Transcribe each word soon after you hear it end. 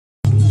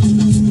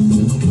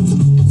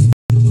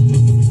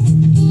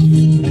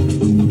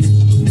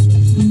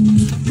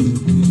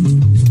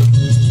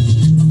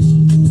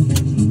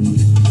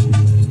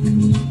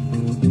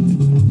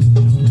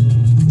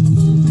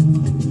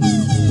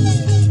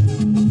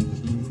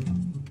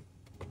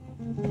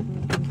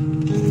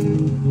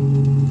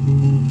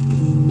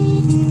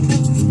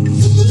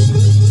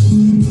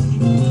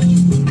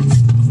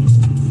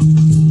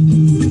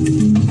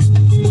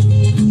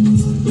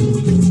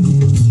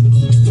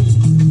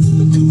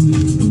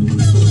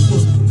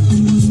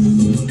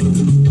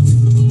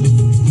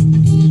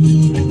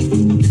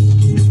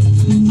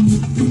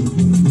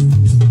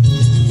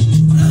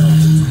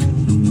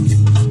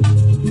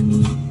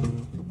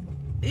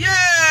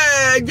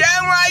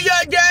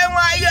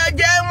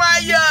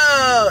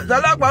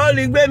ọlọ́pàá ò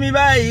lè gbé mi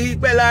báyìí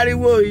pẹ̀lú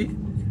ariwo yìí.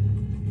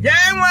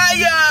 Jẹun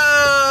ayọ̀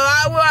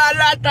àwọ̀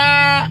aláta.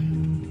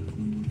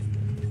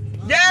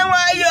 Jẹun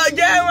ayọ̀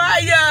jẹun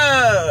ayọ̀.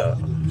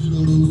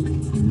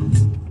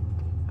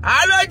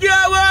 Alójú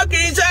owó kì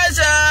í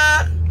ṣẹ̀ṣẹ̀.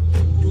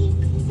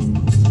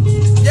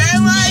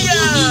 Jẹun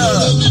ayọ̀.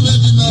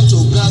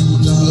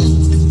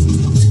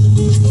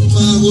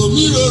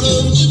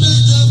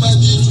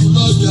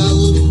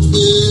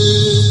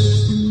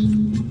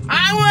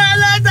 Àwọn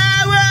aláta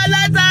àwọn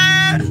aláta.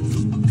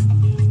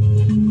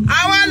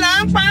 Àwa là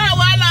ń pa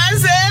àwa là ń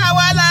ṣe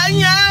àwa là ń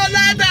yan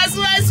aláta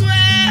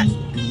súẹ́súẹ́.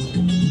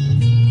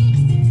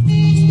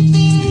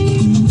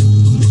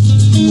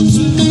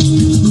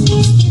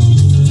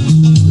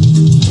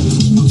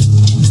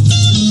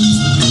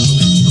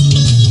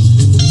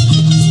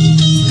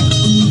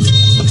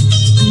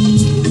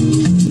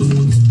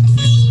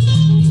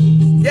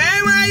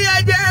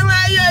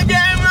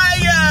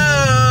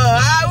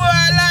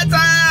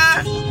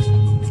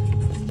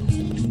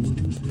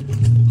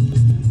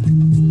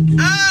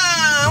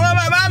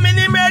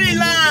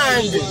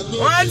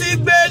 Wọ́n ti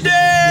gbé dé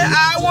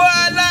àwọ̀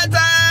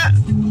aláta.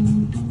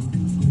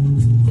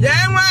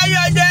 Jẹun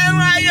ayọ̀ jẹun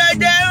ayọ̀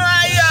jẹun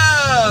ayọ̀.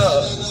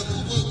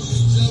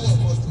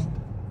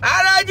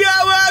 Arájú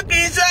owó kì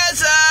í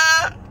ṣẹ̀ṣẹ̀.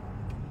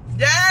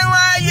 Jẹun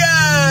ayọ̀.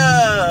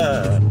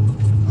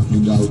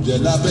 Àbùdá ò jẹ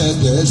lábẹ́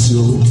Gẹ̀ẹ́sì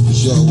o,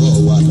 iṣẹ́ ọwọ́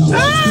wa làwọn.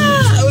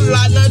 Ó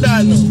lànà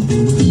dànù.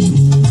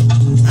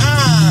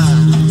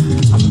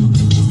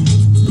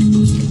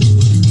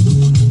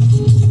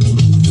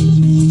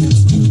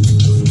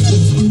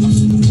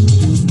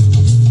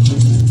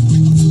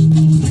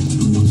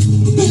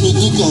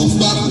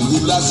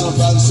 Lásán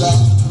bá ń sá,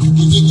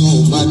 kíní kan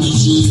ò bá ní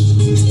ṣe.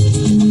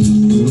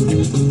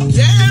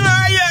 Jẹun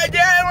ayọ̀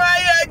jẹun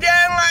ayọ̀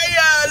jẹun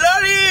ayọ̀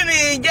lórí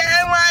ìrìn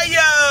jẹun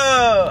ayọ̀.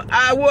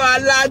 Àwọ̀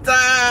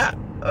aláta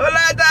ó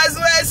láta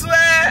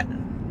súẹ́súẹ́.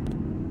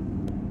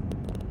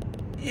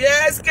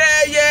 Yẹ́sìkẹ́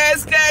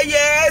yẹ́sìkẹ́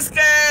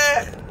yẹ́sìkẹ́.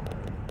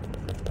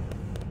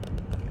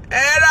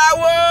 Ẹ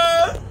rawó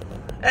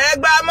ẹ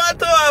gba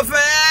mọ́tò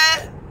ọ̀fẹ́.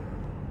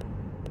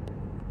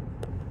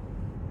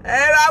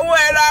 Ẹ rawó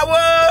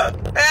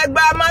ẹ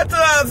gba mọ́tò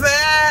ọ̀fẹ́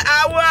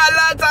àwọ̀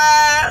aláta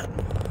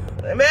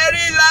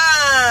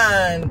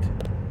Maryland.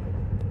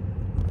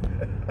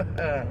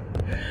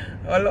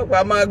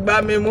 Ọlọ́pàá máa gbá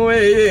mi mú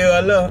èyí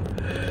ọlọ́.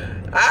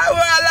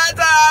 Àwọ̀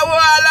aláta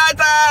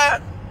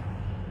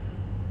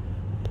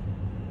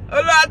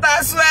olóòtá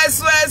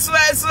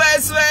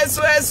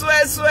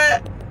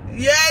súẹ́.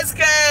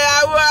 Yẹ́sìkẹ́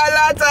àwọ̀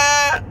aláta.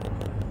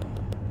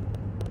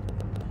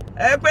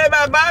 Ẹ pé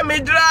bàbá mi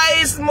dry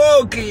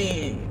smoke.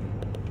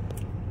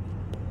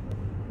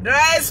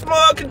 Dry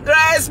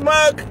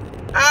smoke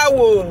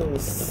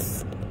owls.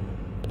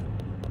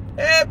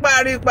 Ẹ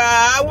paripa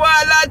àwọ̀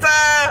aláta.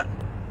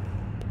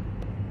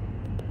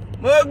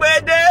 Mo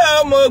gbede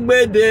o mo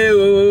gbede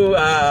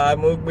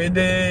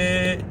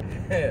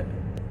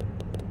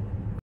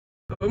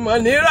mo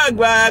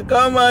níràgbà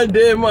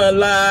kọ́mọdé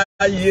mọ̀lá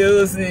yóò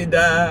sì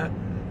dá.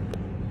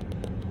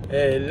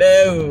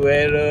 Ẹlẹ́wù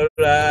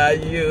ẹ̀rọra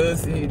yóò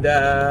sì dá.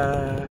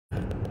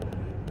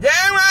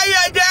 Jẹun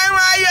ayọ̀ jẹun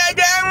ayọ̀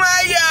jẹun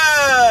ayọ̀.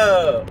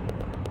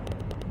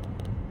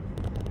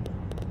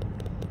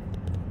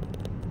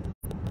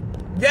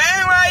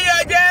 Jẹun ayọ̀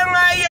jẹun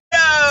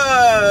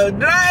ayọ̀.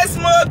 Dry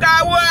smoke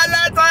àwọ̀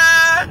aláta.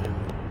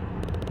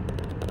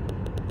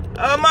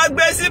 Ọmọ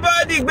gbé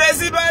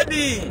sí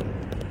bọ́dì.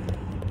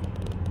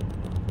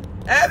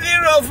 Ẹ fi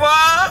rò fọ́.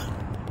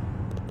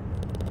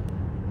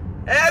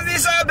 Ẹ fi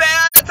sọ́bẹ̀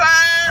ata.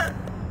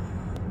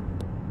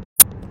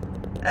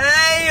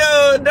 Ẹ̀yin ò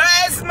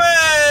dry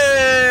smoke.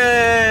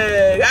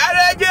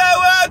 Arójú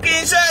owó kì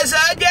í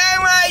ṣẹ̀ṣẹ̀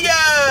jẹun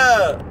ayọ̀.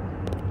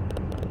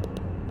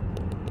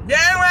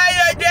 Jẹun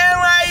ayọ̀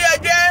jẹun ayọ̀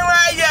jẹun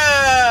ayọ̀.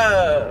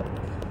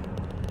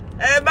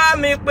 Ẹ bá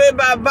mi pè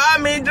bàbá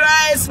mi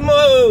dry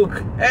smoke.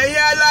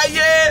 Ẹ̀yin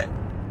aláyé.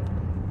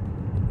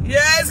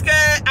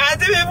 Yẹ́sìkẹ́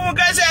àti mi fún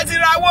kẹ́sẹ̀ ti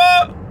rawó.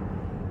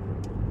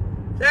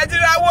 Ṣé ti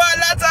rawó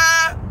aláta?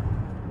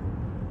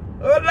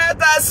 Ó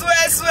láta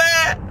súẹ́súẹ́.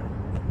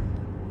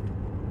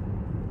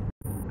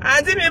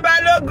 Àǹtí mi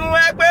Balógun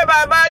ẹ pé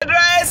bàbá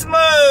dry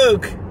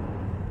smoke.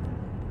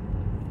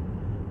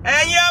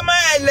 Ẹ̀yin ọmọ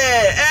ẹ̀lẹ̀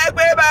ẹ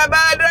pé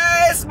bàbá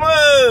dry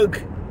smoke.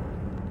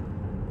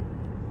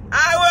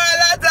 Àwọ̀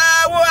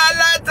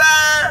aláta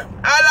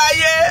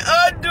àlàyé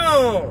ó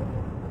dùn.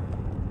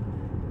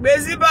 Gbé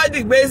sí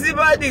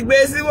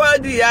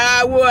bọ́dì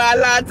àwọ̀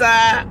aláta.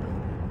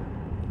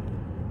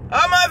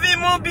 Ọmọ fi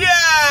mú bíà.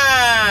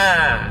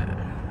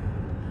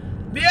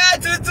 Bíà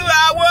tútù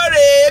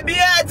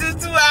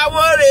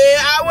àwòrè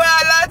àwọ̀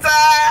aláta.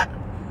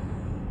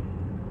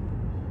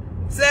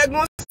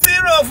 Ṣẹ́gun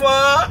sírò fọ́.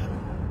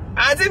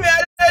 Àǹtí mi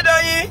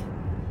Adédọ́yìn.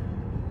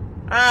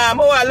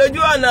 Mo wà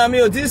lójú ọ̀nà mi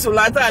ò tí sùn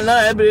látà náà.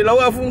 Ẹ bèrè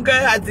lọ́wọ́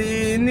Fúnkẹ́ àti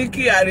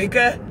Nikky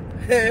Àríkẹ́.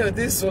 Ò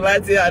tí sùn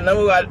láti àná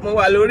mo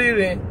wà lórí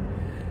ìrìn.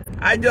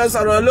 A jọ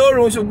sọ̀rọ̀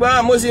lórun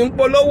ṣùgbọ́n mo sì ń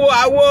polówó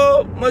awó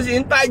mo sì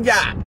ń tajà.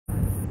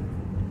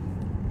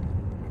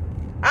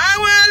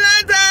 Àwọn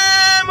aláta.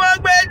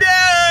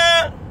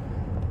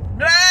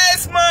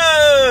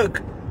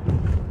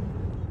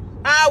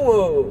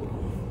 jáwó.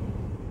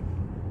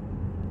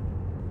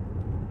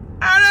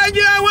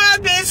 Arójú owó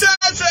kì í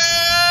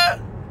ṣọ̀ṣọ́.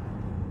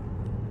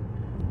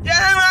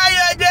 Jẹun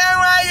ayọ̀,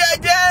 jẹun ayọ̀,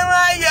 jẹun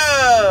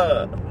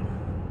ayọ̀.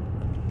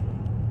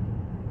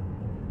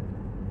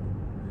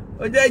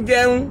 Ó jẹ́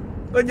jẹun,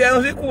 ó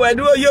jẹun síkú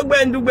ẹ̀dúró yóò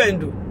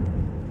gbẹ̀ndúgbẹ̀ndù.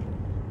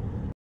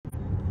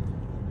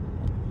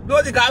 Ló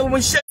ti ká mú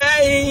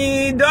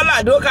ṣẹ́ dọ́là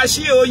tó ká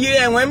sí oyè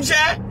ẹ̀wọ̀n ń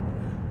ṣẹ́.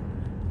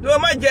 Ló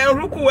má jẹun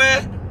rúkú ẹ.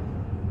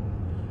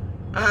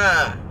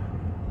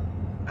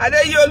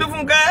 Adéyí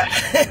Olúfúnkẹ́.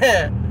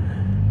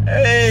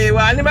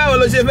 Wà ní báwo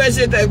ló ṣe fẹ́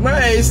ṣe tẹ̀gbọ́n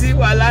ẹ̀ sí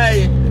wàhálà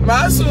ẹ̀.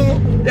 Màá sùn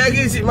jẹ́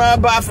kí n sì máa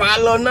bá a fà á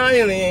lọ náà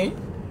ìrìn.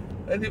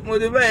 Mo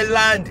ti bẹ́ẹ̀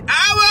land.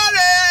 Àwọ̀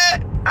rẹ̀,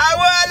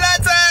 àwọ̀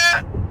aláta.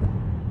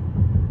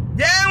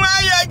 Jẹun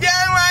ayọ̀,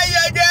 jẹun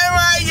ayọ̀, jẹun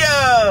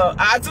ayọ̀.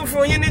 Àtún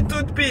fún yín ní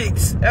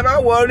toothpicks, ẹ má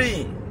wọ́rì.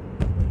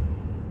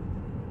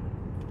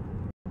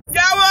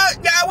 Jáwó,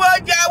 jáwó,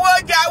 jáwó,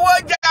 jáwó,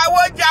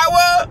 jáwó,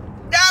 jáwó.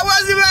 Jáwó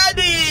sí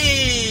bọ́dì.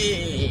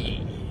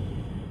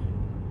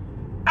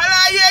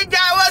 Aláyé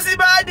jáwó sí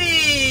bọ́dì.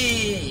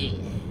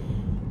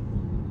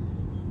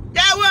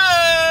 Jáwó,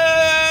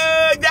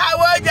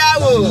 jáwó,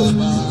 jáwó.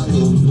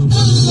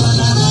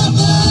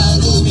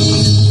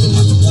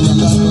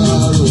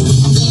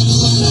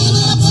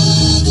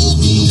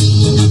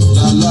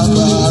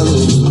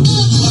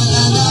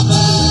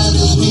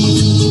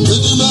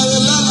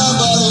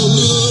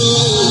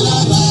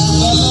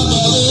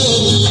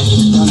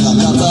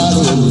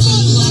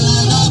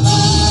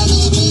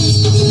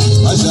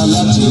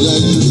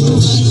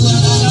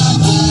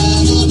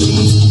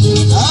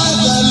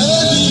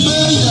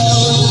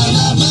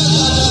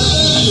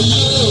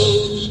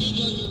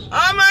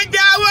 Ọmọ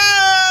jáwó,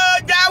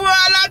 jáwó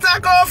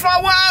alátakò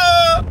fọwọ́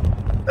o.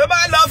 Tó bá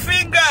lọ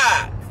fíńgà,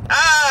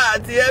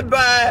 àti ẹ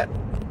bá ẹ.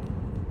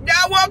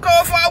 Jáwó kò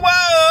fọwọ́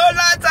o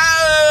látà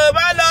o,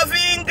 bá lọ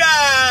fíńgà.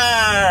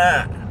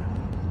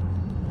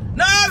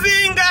 No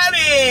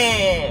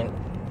fingering.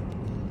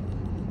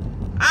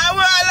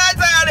 Àwọn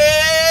alátàrè.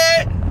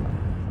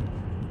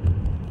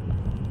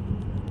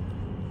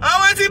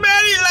 Àwọn ti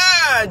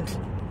Maryland.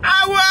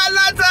 Àwọn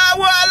aláta,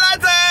 àwọn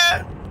aláta.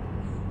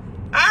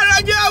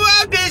 Arójú owó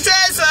kì í ṣe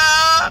sọ.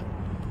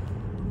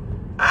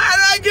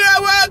 Arójú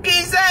owó kì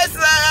í ṣe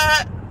sọ.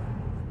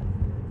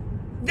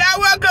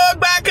 Jáwó kò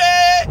gbáké.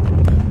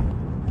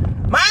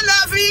 Má lọ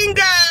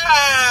fíńgà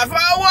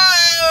fọwọ́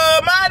ẹ o.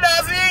 Má lọ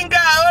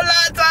fíńgà ó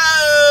láta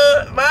o.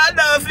 Má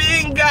lọ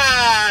fíńgà.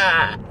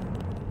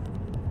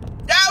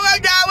 Jáwó,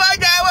 jáwó,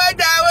 jáwó,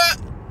 jáwó.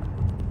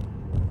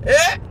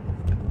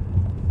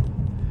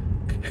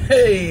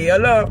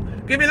 Ọlọ́run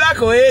kíbi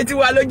lákòóyé tí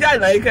wà ló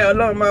jàná ikẹ́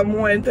Ọlọ́run máa mú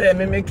ẹ̀ńtẹ́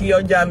mímí kí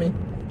ọjà mi.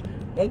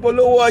 Mo ń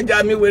polówó ọjà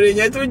mi wèrè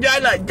yẹn tún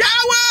jàná.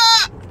 Jáwó,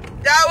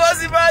 jáwó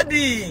sí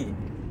bọ́dì.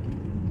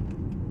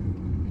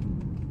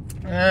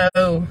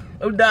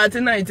 Ó dáa tí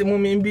náà ti mú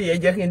mi ń bí ẹ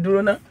jẹ́ kí n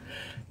dúró ná.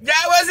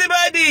 Jáwó sí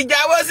bọ́dì,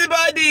 jáwó sí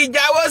bọ́dì,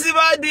 jáwó sí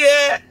bọ́dì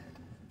ẹ.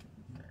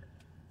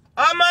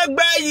 Ọmọ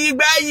gbáyì,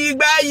 gbáyì,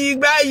 gbáyì,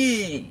 gbáyì.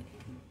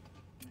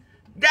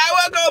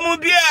 Jáwó kò mú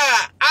bíà,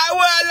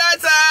 àwọ̀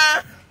aláta.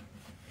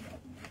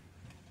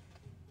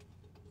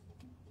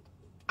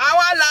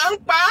 Àwa là ń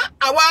pa,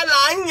 àwa là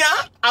ń yan,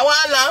 àwa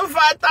là ń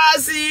fata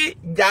sí.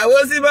 Jáwó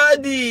sí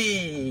bọ́dì.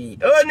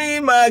 Ó ní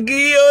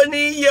màgí, ó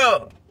ní yọ̀.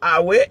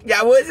 Àwẹ̀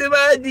jáwó sí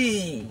bọ́dì.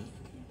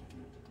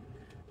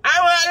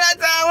 Àwọn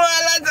aláta, àwọn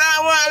aláta,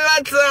 àwọn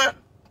aláta.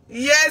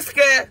 Yes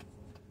kẹ́.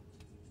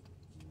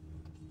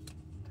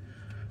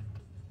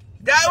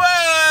 Jáwó,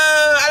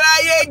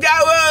 aláyé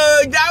jáwó,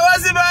 jáwó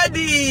sí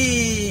bọ́dì.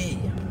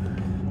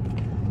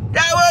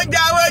 Jáwó,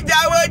 jáwó,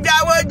 jáwó,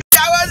 jáwó,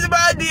 jáwó sí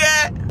bọ́dì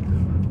ẹ.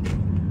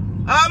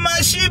 Ọmọ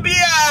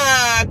ṣíbíà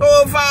kò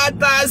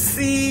fata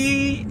sí.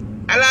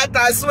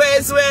 Aláta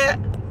súẹ́súẹ́.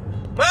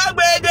 Mo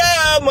gbèdé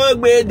o, mo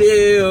gbèdé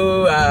o,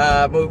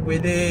 mo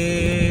gbèdé.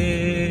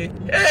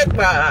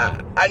 Èpà,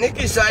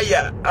 Nikky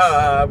ṣáyà,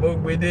 mo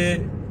gbèdé.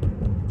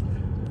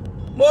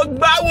 Mo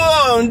gbáwó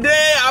ọ̀ǹdé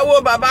àwo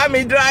bàbá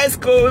mi dry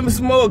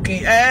smoke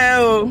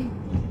o.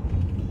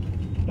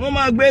 Mo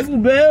máa gbé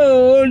fúbé o,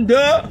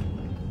 Oǹdó.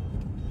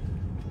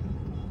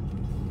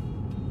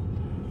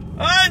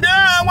 Oǹdó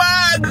àwọn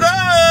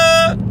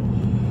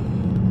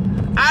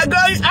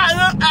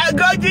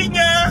àgọ́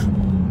jíyan.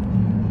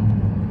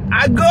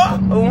 Àgọ́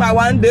òun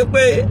àwa ń dé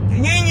pé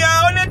yíyan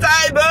oníta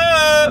ìbò.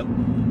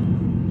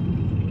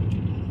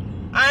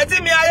 Àǹtí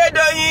mi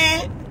Ayédọ̀yìn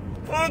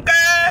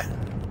Fúnkẹ́.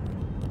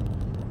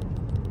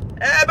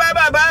 Ẹ bá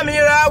bàbá mi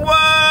rawọ́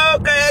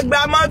kẹ́ ẹ gba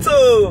mọ́tò.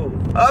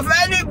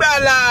 Ọ̀fẹ́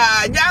nígbàlà,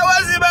 jáwó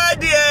sí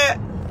bọ́dì ẹ.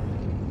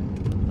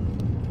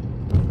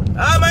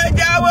 Ọmọ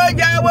jáwó,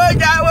 jáwó,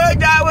 jáwó,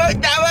 jáwó,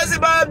 jáwó sí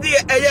bọ́dì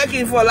ẹ. Ẹ jẹ́ kí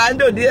n fọ̀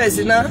Láńdò díẹ̀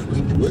sí ná.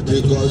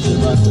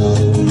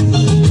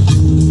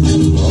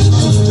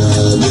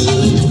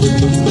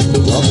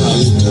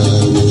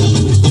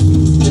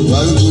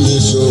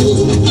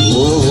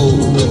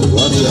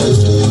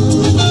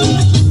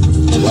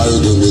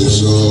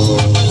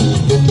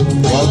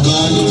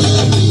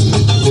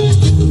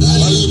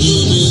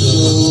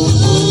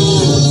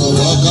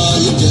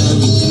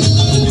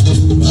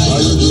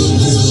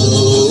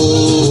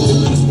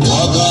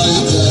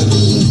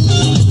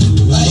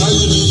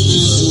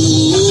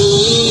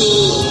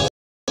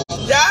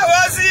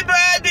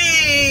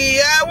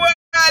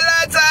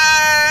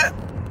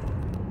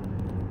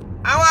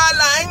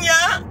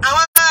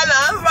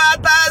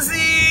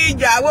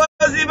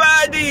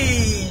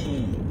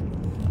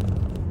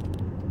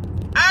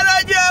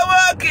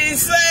 kì í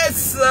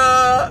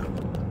sẹ́sọ̀.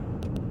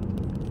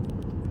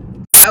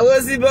 Jáwọ́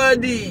sí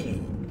bọ́dì.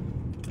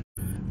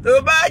 Tó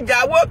bá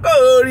jáwọ́ kò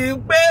rí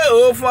pé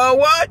ò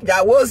fọwọ́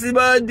jáwọ́ sí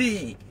bọ́dì.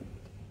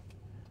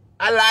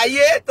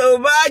 Àlàyé tó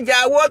bá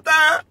jáwọ́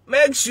tán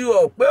make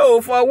sure pé ò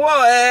fọwọ́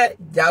ẹ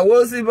jáwọ́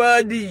sí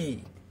bọ́dì.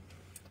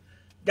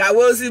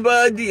 Jáwọ́ sí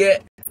bọ́dì ẹ.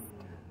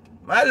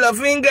 Má lọ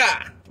fíńgà,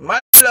 má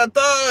lọ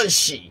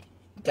tọ́ọ̀ṣì.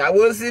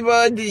 Jáwọ́ sí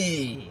bọ́dì.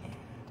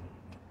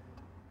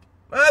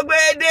 Mo gbé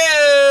dé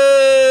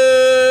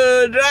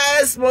o, dry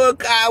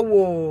smoke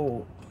awo.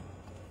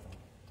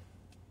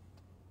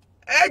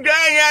 Ẹjọ́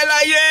ẹ̀yin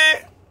àlàyé.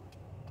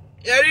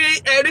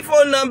 Ẹ̀rí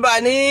phone number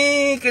ní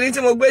kìíní tí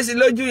mo gbé sí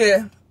lójú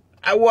yẹn.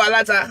 Àwo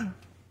aláta.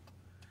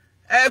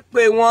 Ẹ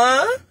pè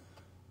wọ́n.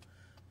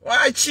 Wọ́n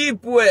á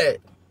chíìpù ẹ̀.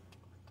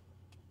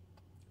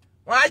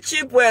 Wọ́n á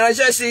chíìpù ẹ̀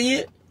ránṣẹ́ sí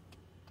yín.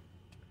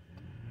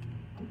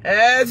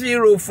 Ẹ fi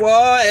ròfọ́,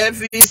 ẹ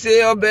fi ṣe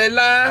ọbẹ̀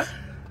lá.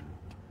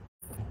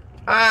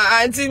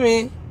 Àǹtí mi.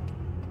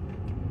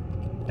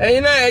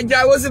 Ẹ̀yin náà ẹ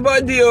jáwọ́ sí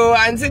bọ́dì o.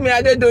 Àǹtí mi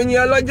Adédoyin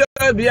ọlọ́jọ́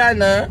ìbí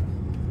àná.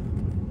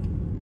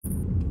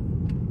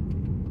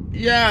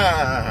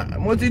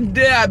 Mo ti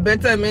dé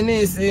àbẹ́tẹ̀ mi ní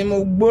ìsìn, mo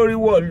gbórí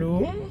wọ̀lú.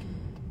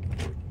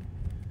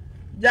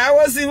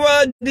 Jáwọ́ sí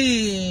bọ́dì.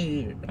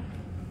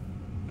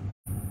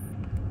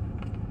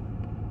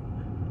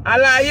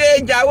 Àlàyé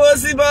jáwọ́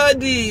sí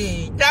bọ́dì.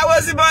 Jáwọ́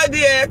sí bọ́dì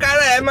ẹ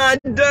kára ẹ máa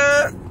dán.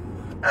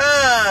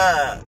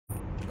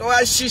 Tó bá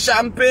ṣí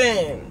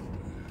champagne.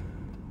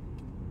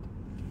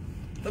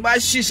 Tó bá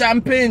ṣí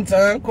champagne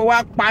tán kó wá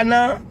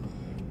paná.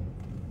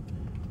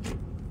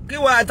 Kí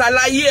wà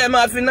àtàláyé ẹ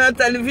máa fi ná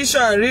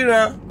tẹlifíṣàn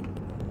ríran.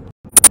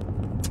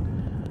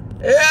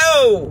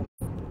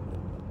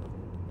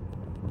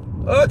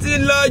 Ó ti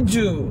lọ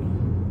jù.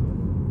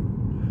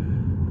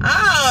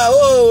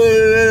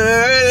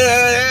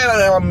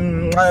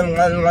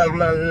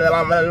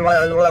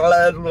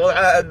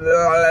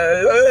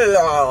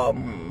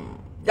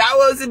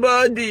 Jáwọ́ sí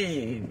bọ́dì.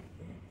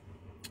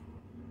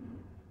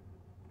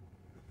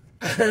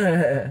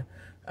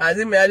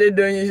 Àti mi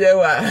Adédoyin ṣe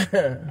wà.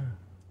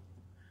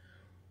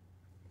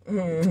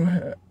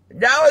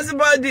 Jáwọ́ sí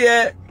bọ́dì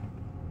ẹ.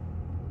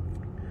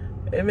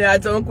 Èmi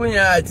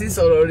àtọkùnyàn àti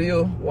sọ̀rọ̀ rí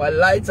o, wà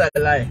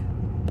láìtàláì.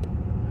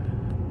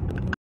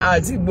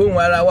 Àti gbóhùn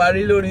ara wa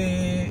rí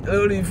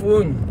lórí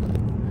fóònù.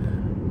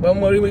 Gbọ́n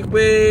mo rí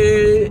wípé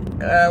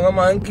wọ́n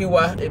máa ń kí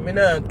wa, èmi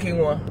náà kí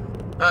wọn.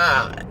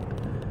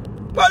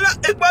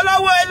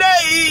 Ìpolówó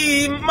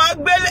eléyìí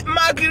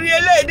máa kiri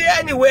eléyìí dé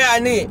anyway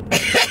àní.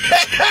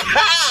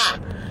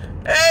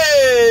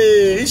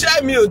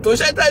 Iṣẹ́ mi ò tó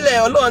ṣẹ́ tẹ́lẹ̀,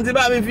 Ọlọ́run ti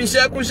bá mi fi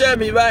ṣẹ́kúṣẹ́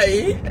mi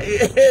báyìí.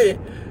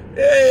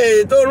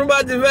 Tóorun bá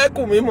ti fẹ́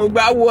kù mí mo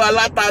gbá wo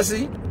aláta sí.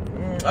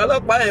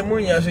 Ọlọ́pàá ẹ̀ mú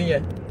ìyàn sí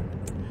yẹn.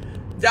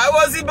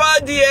 Jáwọ́ sí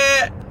bọ́dì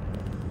ẹ.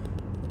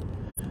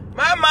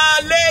 Má máa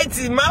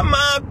léètì, má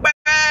máa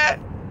pẹ́.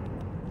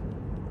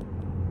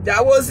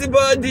 Jáwọ́ sí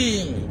bọ́dì.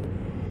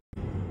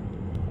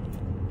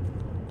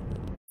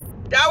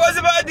 Jáwọ́ sí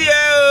bọ́dì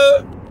ẹ o,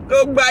 tó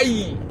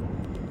gbayì.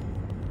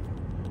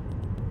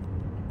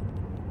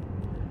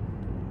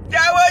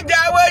 Jáwọ́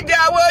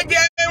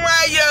jẹun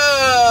ayọ̀.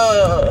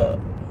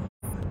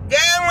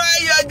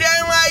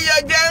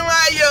 Jẹun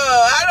ayọ̀.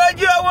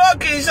 Arójú owó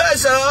kì í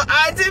ṣọ̀ṣọ́.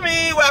 Àǹtí mi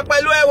wà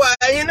pẹ̀lú ẹwà,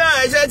 ẹ̀yin náà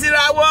ẹ̀ṣẹ́ ti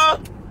rawọ́.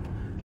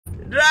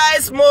 Dry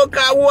smoke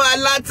awo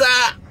aláta.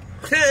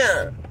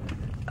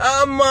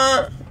 Ọmọ.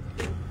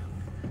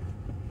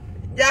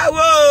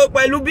 Jáwọ́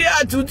pẹ̀lú bí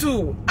àtútù.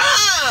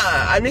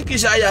 Àní kì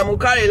í ṣàyàmú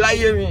káre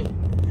láyé mi.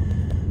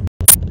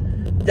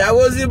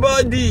 Jáwọ́ sí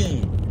bọ́dì.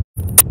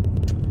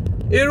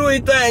 Irú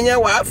ìtàn ẹ̀yẹn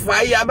wà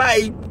fàáyà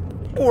báyìí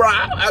kúra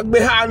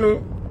agbéhánu.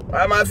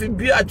 Wà máa fi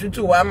bí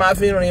àtútù wà máa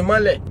fi rìn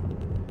mọ́lẹ̀.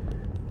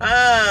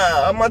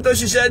 Ọmọ tó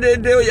ṣiṣẹ́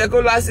déédéé ó yẹ kó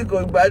lásìkò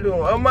ìgbádùn.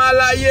 Ọmọ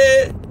aláyé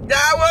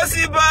jáwọ́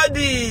sí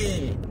bọ́dì.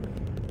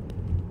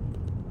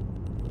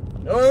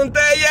 Ohun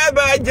tẹ́yẹ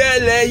bá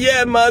jẹlẹ̀ yẹ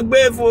mọ́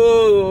gbé fò.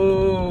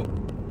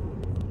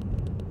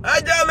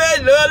 Ọjọ́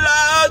mélòó la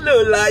ó lò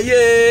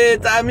láyé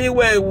tàmí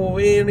wẹ̀wù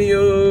irin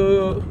o.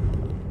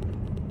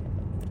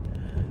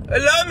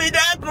 Olómi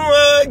dákun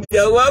o,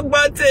 jọ̀wọ́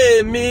gbọ́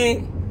tèmi.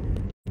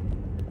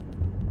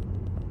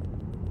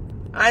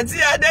 Àǹtí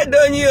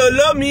Adédoyin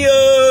olómi o,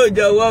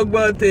 jọ̀wọ́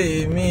gbọ́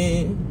tèmi.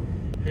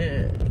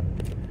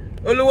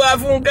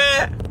 Olúwafúnkẹ́,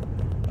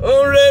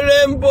 ohun rere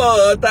ń bọ̀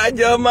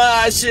tájọ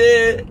máa ṣe.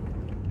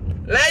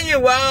 Lẹ́yìn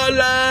wa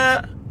ọ̀la,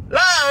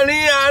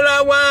 láàrin ara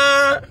wa.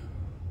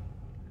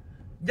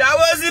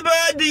 Jáwọ́ sí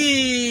bọ́dì.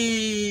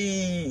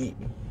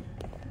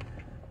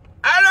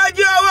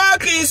 Arójú owó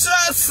kì í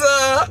ṣọ̀ṣọ́.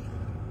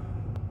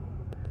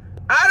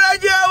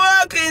 Arójú owó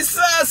kì í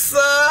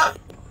ṣọ̀ṣọ́.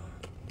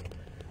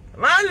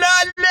 Má lọ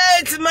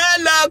late, má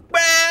lọ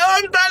pẹ́, ó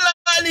ń tọ́ lọ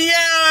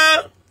nìyẹn o.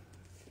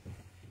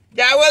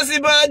 Jáwọ́ sí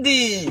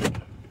bọ́dì.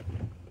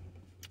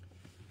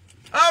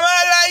 Ọmọ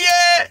aláyé.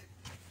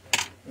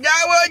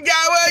 Jáwọ́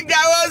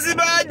sí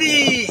bọ́dì.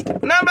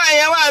 Nọ́mbà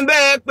yẹn wà ń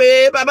bẹ́ẹ̀ pé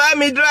bàbá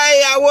mi dúró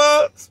ìyàwó.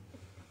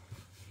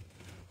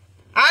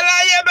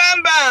 Aláyé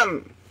bámbàm.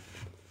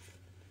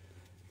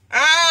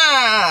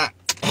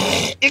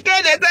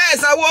 ìkéde tẹ́ ẹ̀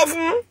sanwó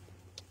fún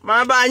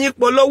máa bá yín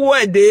polówó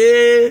ẹ̀ dé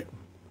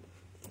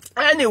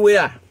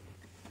anywhere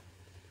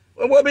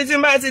gbogbo bí tí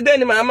n bá ti dé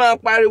ni màá máa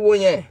pariwo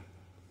yẹn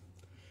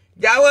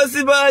jáwọ́ sí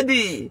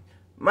bọ́ọ̀dì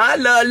má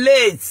lọ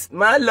late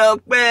má lọ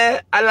pẹ́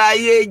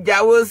àlàyé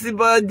jáwọ́ sí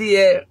bọ́ọ̀dì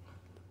ẹ̀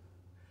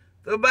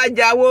tó bá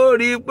jáwọ́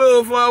rí i pé o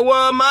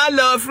fọwọ́ má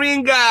lọ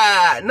fíńgà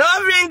no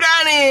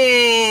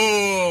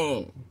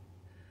fingering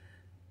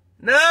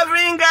no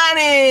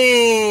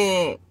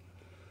fingering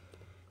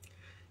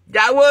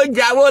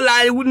jáwọ́ la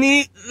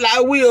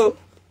wí o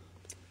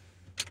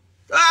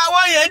tó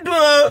àwọn yẹn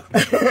dùn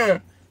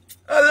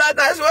o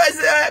ọlátàṣọ́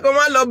ẹsẹ̀ kó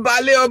má lọ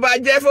balẹ̀ ọba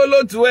jẹ́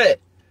fólótú ẹ̀.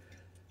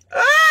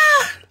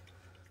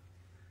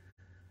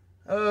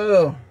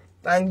 Oh,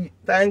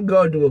 thank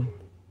God o.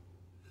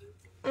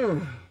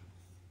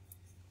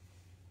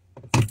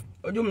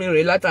 Ojú mi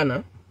rèé látàná.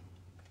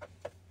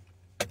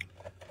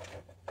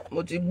 Mo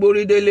ti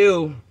gbórí délé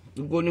o,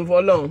 ògo ni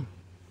fọ́lọ́run.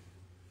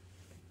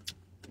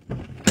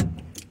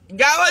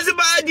 Jáwọ́ sí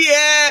bọ́ọ̀dì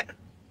ẹ̀.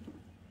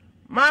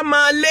 Mama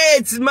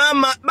late,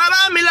 mama. Bàbá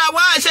mi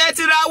làwọn àṣẹ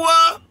ti rawọ́.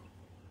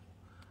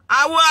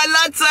 Àwọ̀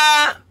aláta.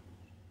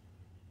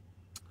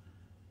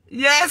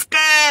 Yes,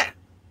 kẹ́.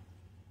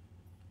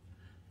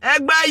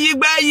 Ẹgbáyí,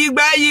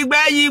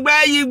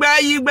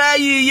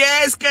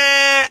 yes,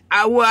 kẹ́.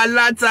 Àwọ̀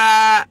aláta.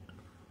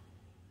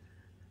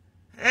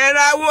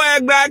 Ẹ̀rawọ́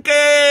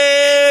ẹgbàké.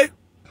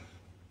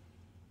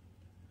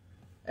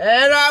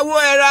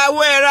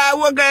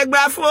 Ẹ̀rawọ́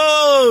kẹgbà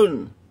fóònù.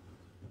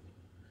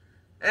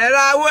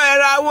 Ẹ̀rawọ́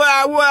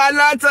àwọ̀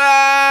aláta.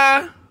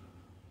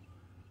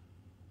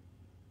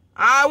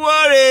 Àwọ̀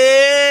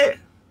rèé.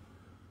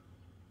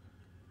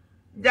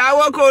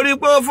 Jáwọ́ kò rí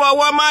pé ó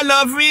fọwọ́ má lọ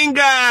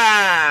fíńgà.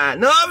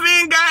 No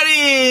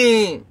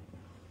fingering.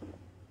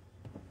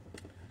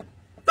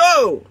 Tó.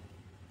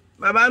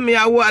 Bàbá mi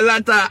àwọ̀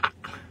aláta.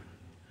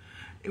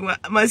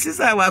 My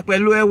sister wà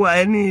pẹ̀lú ẹwà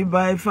ẹni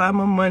ìbá ifá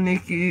mọ́mọ́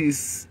Nikky.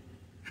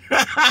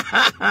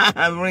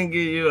 I'm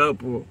bringing you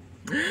up.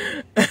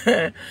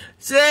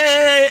 Ṣé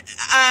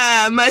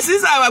my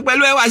sister wà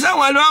pẹ̀lú ẹwà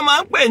ṣáwọn ni wọ́n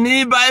máa ń pè ní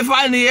ìbá ifá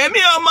ni èmi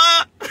ò mọ̀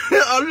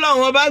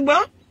Ọlọ́run ọba gbọ́.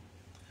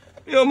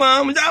 Mi ò mọ̀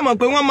mo já mọ̀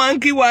pé wọ́n máa ń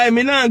kí wa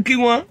èmi náà kí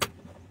wọn.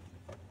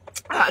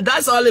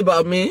 That's all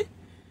about me.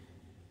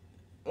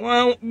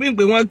 Wọ́n bí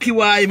pé wọ́n kí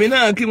wa èmi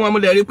náà kí wọn mo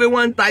lè rí pé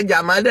wọ́n ń tajà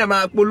má dẹ̀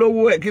máa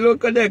polówó ẹ̀ kí ló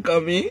kọ́dẹ̀ kàn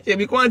mí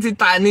ṣèbí kí wọ́n ti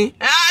tà ní.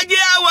 Ajé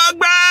àwọ̀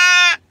gbá.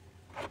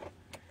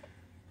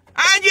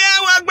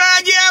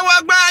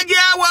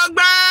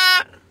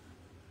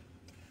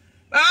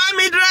 Bàbá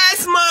mi dry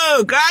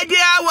smoke. Ajé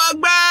àwọ̀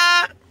gbá.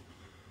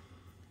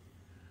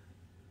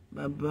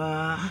 Bàbá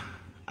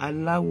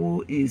aláwo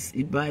is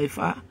Ìbà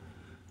Ifá.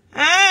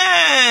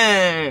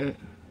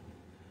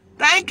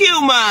 Thank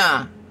you ma.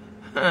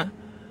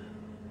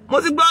 Mo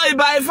ti gbọ́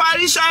Ìbà Ifá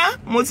rí ṣá,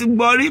 mo ti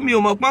gbọ́ rí mi ò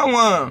mọ̀ pé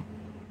wọ́n.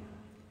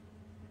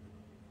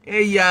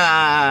 Ẹ̀yà.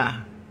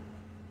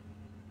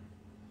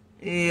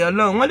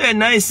 Ọlọ́run wọ́n dẹ̀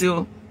nice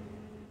o.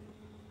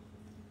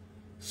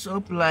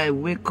 Supply,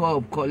 wake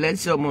up,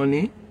 collect your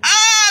money.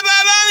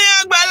 Bàbá mi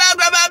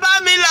àgbàlagbà, bàbá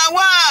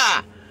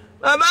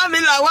mi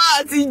làwà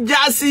ti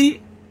já sí.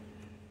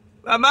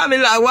 Bàbá mi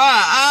làwà,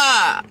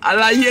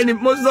 àlàyé ni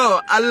mo sọ,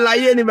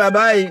 àlàyé ni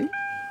bàbá yìí.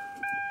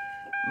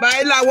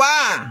 Báyìí làwà,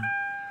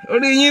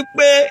 orí yín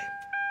pé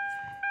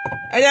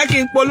ẹ jẹ́ kí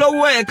n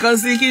polówó ẹ̀kan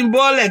sí kí n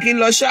bọ́ọ̀lẹ̀ kí n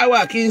lọ ṣáwà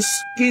kí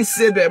n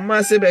sebẹ̀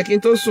máa sebẹ̀ kí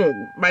n tó sùn.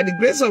 By the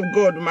grace of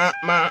God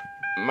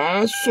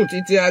máa sùn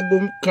títí aago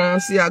kan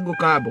sí aago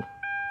kan àbọ̀.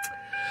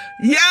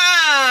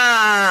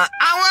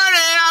 Àwọn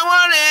rẹ̀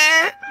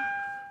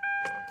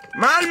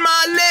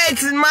máa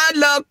late máa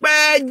lọ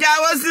pẹ́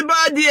jáwọ́ sí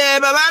bọ́ọ̀dì ẹ̀.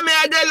 Bàbá mi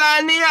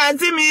Adélani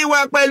àǹtí mi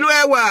wà pẹ̀lú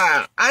ẹwà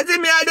àǹtí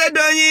mi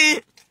Adédoyin.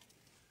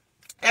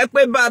 Ẹ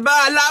pè bàbá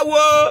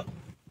aláwo.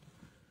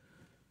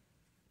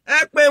 Ẹ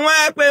pè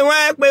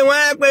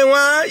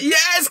wọ́n.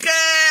 Yes,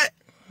 kẹ́.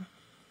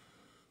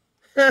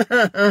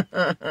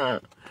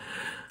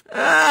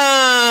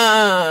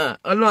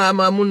 Ọlọ́run a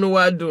máa múnú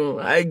wa dùn.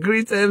 I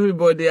greet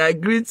everybody. I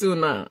greet you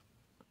now.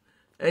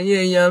 Ẹ̀yin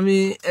èèyàn mi,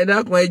 ẹ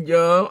dákun ẹ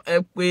jọ̀ọ́, ẹ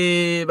pè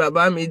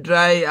bàbá mi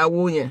dry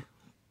awó yẹn.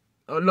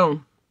 Ọlọ́run.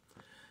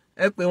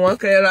 Ẹ pè wọ́n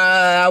kẹ́ ra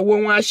awó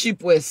wọn á ship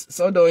west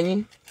sọ́dọ̀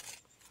yín.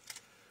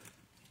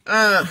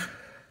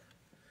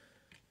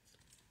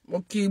 Mo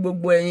kí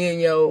gbogbo ẹ̀yin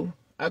èèyàn o.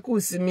 A kú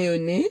sí mi ò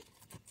ní.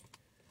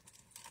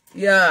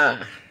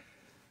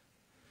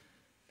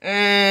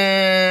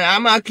 A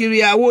máa kiri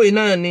awó yìí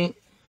náà ni.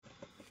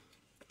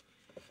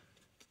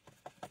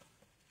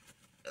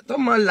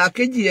 Tọ́mọ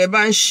làkejì ẹ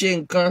bá ń ṣe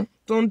nǹkan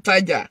tó ń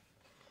tajà.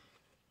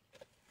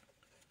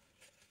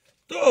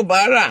 Tó o bá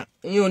rà,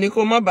 ìyẹn ò ní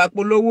kó má bàa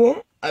polówó.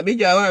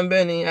 Àbíjà wà ń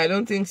bẹ́ ni, I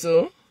don't think so.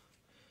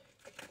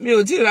 Mi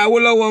ò tí ì rawó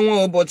lọ́wọ́ wọn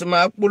ò bọ̀ tí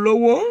máa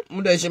polówó. Mo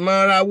dẹ̀ ṣe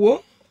máa rawó.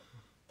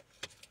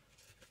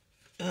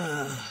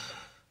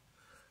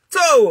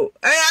 So,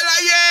 ẹ̀yin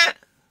aláyé.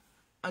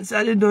 Aunty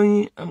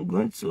Adedoyin, I'm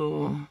going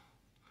to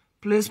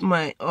place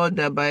my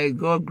order by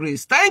God's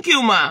grace. Thank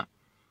you, ma.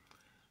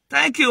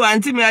 Thank you,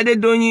 Aunty mi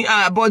Adedoyin.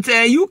 But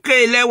UK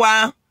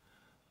lẹ́wà.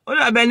 ó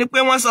dàbẹ̀ ni pé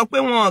wọ́n sọ pé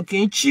wọn kì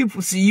í cheap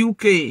sí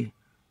UK.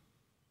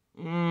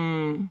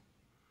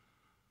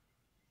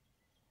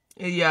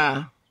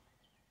 Yeah.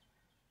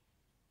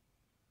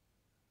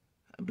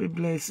 Happy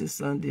blessed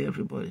Sunday,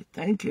 everybody.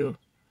 Thank you.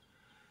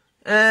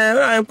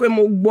 Pé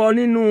mo gbọ́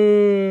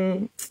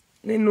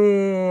nínú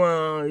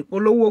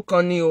ìpolówó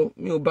kan ni o,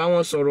 mi ò bá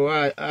wọn sọ̀rọ̀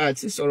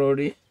àti sọ̀rọ̀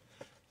rí.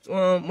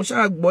 Mo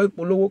ṣáà gbọ́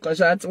ìpolówó kan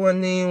ṣáà tí wọ́n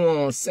ní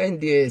wọ́n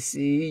send ẹ̀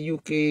sí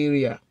UK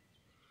area.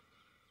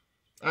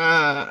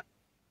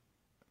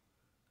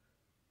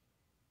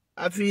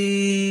 Àfi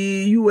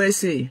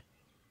USA.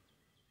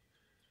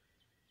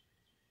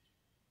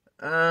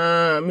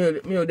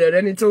 Mi ò dẹ̀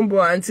rẹ́ni tó ń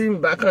bọ̀ àǹtí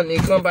ìbákan ní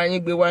kán bá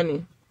yín gbé wá ni.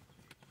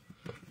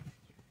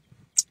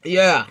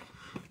 Yeah,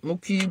 mo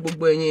kí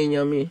gbogbo ẹ̀yin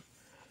èèyàn mi.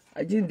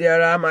 Àjíǹde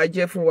ara máa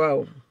jẹ́ fún wa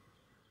o.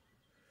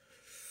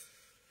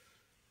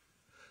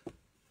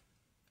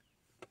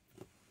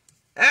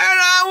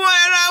 Ẹ̀ràwọ̀.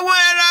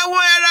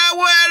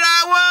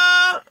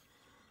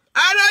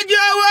 Arójú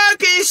owó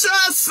kì í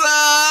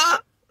ṣọ̀sán.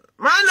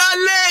 Má lọ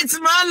late,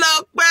 má lọ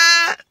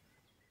pẹ́.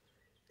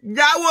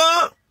 Jáwọ́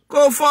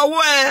kò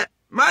fọwọ́ ẹ̀.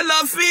 Má lọ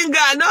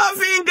finger, no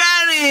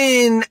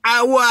fingering.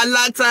 Àwọ̀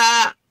aláta.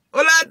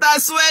 Olata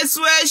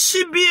swẹ́swẹ́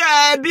ṣíbí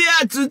ẹbí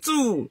àtútù.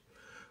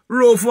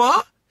 Ròfọ́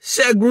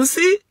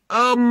ṣẹ̀gúnsí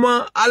ọmọ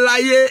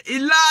aláyé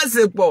ilá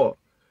àsèpọ̀.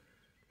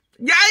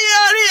 Jáyé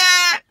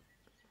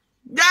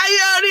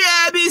orí ẹ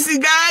bí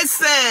sìgá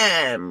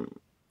SM.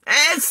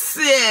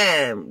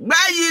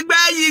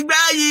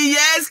 Gbáyì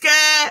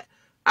yẹ́sìkẹ́.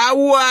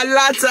 Àwọ̀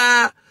aláta.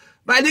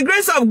 By the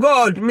grace of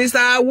God, Mr.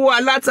 Àwọ̀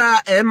aláta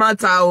ẹ máa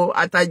ta o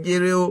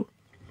àtàjèrè o.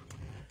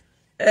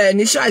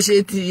 Ní ṣàṣe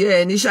tí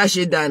ní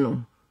ṣàṣe dànù.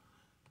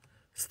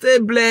 Stay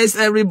blessed,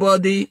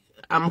 everybody.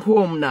 I'm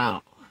home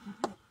now.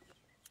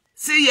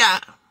 See ya.